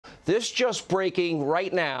This just breaking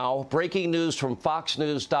right now, breaking news from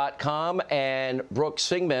FoxNews.com and Brooke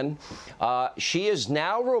Singman. She is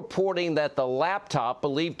now reporting that the laptop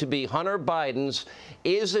believed to be Hunter Biden's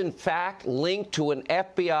is in fact linked to an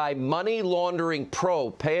FBI money laundering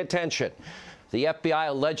probe. Pay attention. The FBI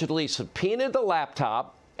allegedly subpoenaed the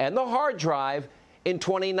laptop and the hard drive in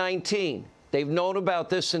 2019. They've known about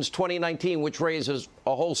this since 2019, which raises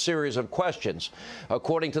a whole series of questions.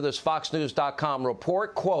 According to this FoxNews.com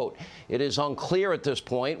report, quote, it is unclear at this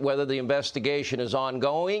point whether the investigation is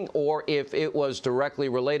ongoing or if it was directly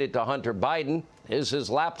related to Hunter Biden, his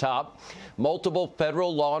laptop. Multiple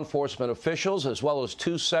federal law enforcement officials, as well as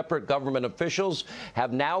two separate government officials,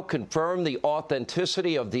 have now confirmed the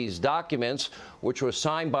authenticity of these documents, which were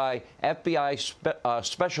signed by FBI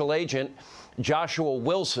Special Agent Joshua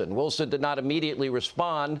Wilson. Wilson did not immediately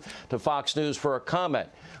respond to Fox News for a comment.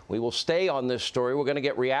 We will stay on this story. We're going to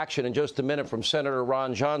get reaction in just a minute from Senator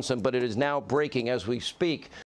Ron Johnson, but it is now breaking as we speak.